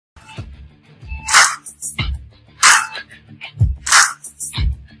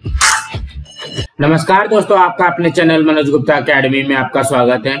नमस्कार दोस्तों, आपका अपने चैनल मनोज गुप्ता अकेडमी में आपका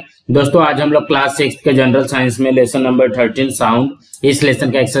स्वागत है। दोस्तों आज हम लोग क्लास 6 के जनरल साइंस में लेसन नंबर 13 साउंड, इस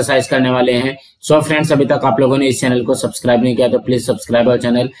लेसन का एक्सरसाइज करने वाले हैं। सो फ्रेंड्स, अभी तक आप लोगों ने इस चैनल को सब्सक्राइब नहीं किया तो प्लीज सब्सक्राइब और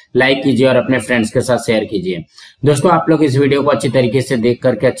चैनल लाइक कीजिए और अपने फ्रेंड्स के साथ शेयर कीजिए। दोस्तों आप लोग इस वीडियो को अच्छी तरीके से देख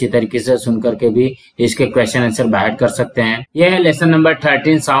करके, अच्छी तरीके से सुन करके भी इसके क्वेश्चन आंसर बाहर कर सकते हैं। यह है लेसन नंबर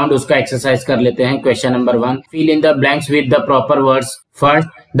 13 साउंड, उसका एक्सरसाइज कर लेते हैं। Question number 1, fill in the blanks with the proper words. First,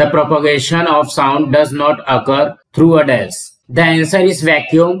 the propagation of sound does not occur through a dash. The answer is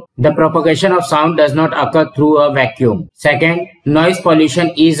vacuum. The propagation of sound does not occur through a vacuum. Second, noise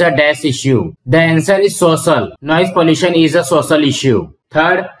pollution is a dash issue. The answer is social. Noise pollution is a social issue.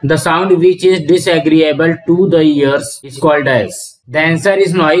 Third, the sound which is disagreeable to the ears is called dash. The answer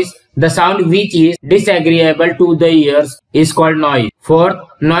is noise. The sound which is disagreeable to the ears is called noise. Fourth,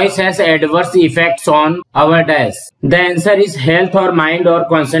 noise has adverse effects on our dash. The answer is health or mind or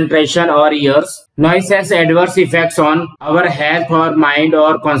concentration or ears. Noise has adverse effects on our health or mind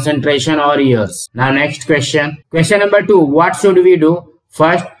or concentration or ears. Now next question. Question number 2, what should we do?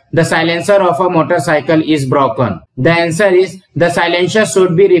 First, the silencer of a motorcycle is broken. The answer is the silencer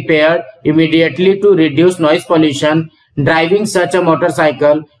should be repaired immediately to reduce noise pollution. Driving such a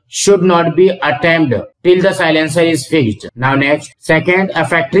motorcycle should not be attempted till the silencer is fixed. Now next. Second, a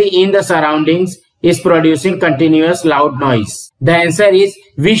factory in the surroundings is producing continuous loud noise. The answer is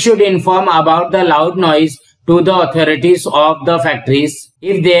we should inform about the loud noise to the authorities of the factories.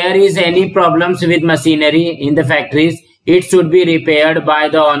 If there is any problems with machinery in the factories, it should be repaired by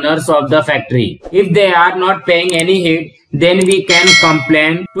the owners of the factory. If they are not paying any heed, then we can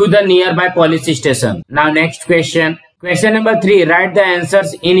complain to the nearby police station. Now next question. Question number 3, write the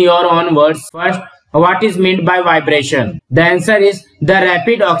answers in your own words. First, what is meant by vibration? The answer is the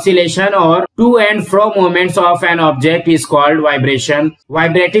rapid oscillation or to and fro movements of an object is called vibration.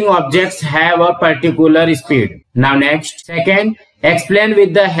 Vibrating objects have a particular speed. Now next. Second, explain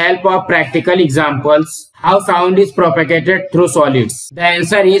with the help of practical examples how sound is propagated through solids. The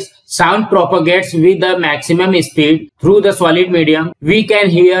answer is sound propagates with the maximum speed through the solid medium. We can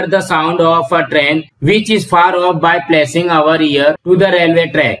hear the sound of a train which is far off by placing our ear to the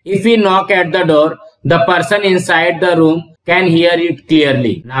railway track. If we knock at the door, the person inside the room can hear it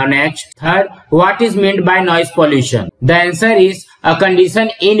clearly. Now next. Third, what is meant by noise pollution? The answer is a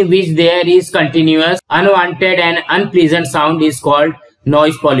condition in which there is continuous, unwanted and unpleasant sound is called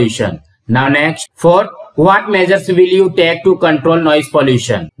noise pollution. Now next. Fourth, what measures will you take to control noise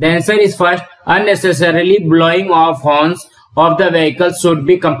pollution? The answer is first, unnecessarily blowing of horns of the vehicles should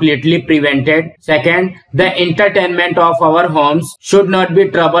be completely prevented. Second, the entertainment of our homes should not be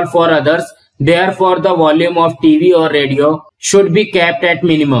trouble for others. Therefore, the volume of TV or radio should be kept at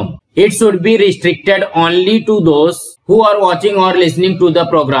minimum. It should be restricted only to those who are watching or listening to the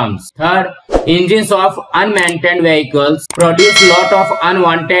programs. Third, engines of unmaintained vehicles produce lot of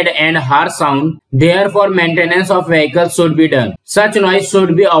unwanted and harsh sound. Therefore, maintenance of vehicles should be done. Such noise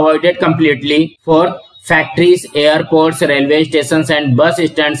should be avoided completely. Fourth, factories, airports, railway stations and bus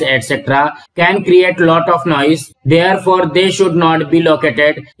stands etc. can create lot of noise. Therefore, they should not be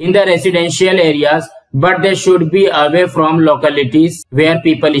located in the residential areas, but they should be away from localities where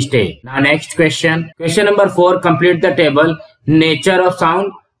people stay. Now next question. Question number 4, complete the table. Nature of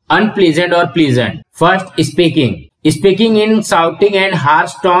sound, unpleasant or pleasant. First, speaking. Speaking in shouting and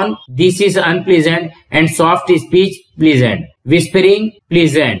harsh tone, this is unpleasant, and soft speech, pleasant. Whispering,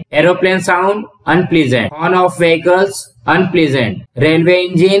 pleasant. Aeroplane sound, unpleasant. Horn of vehicles, unpleasant. Railway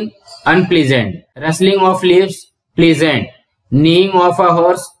engine, unpleasant. Rustling of leaves, pleasant. Neighing of a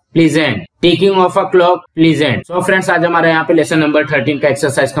horse, pleasant. ticking of a clock, pleasant. So friends, आज हमारे यहाँ पे lesson number 13 का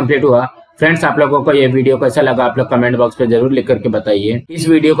exercise complete हुआ। Friends, आप लोगों को ये वीडियो कैसा लगा आप लोग कमेंट बॉक्स पे जरूर लिख करके बताइए। इस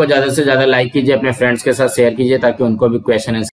वीडियो को ज्यादा से ज्यादा लाइक कीजिए, अपने फ्रेंड्स के साथ शेयर कीजिए ताकि उनको भी क्वेश्चन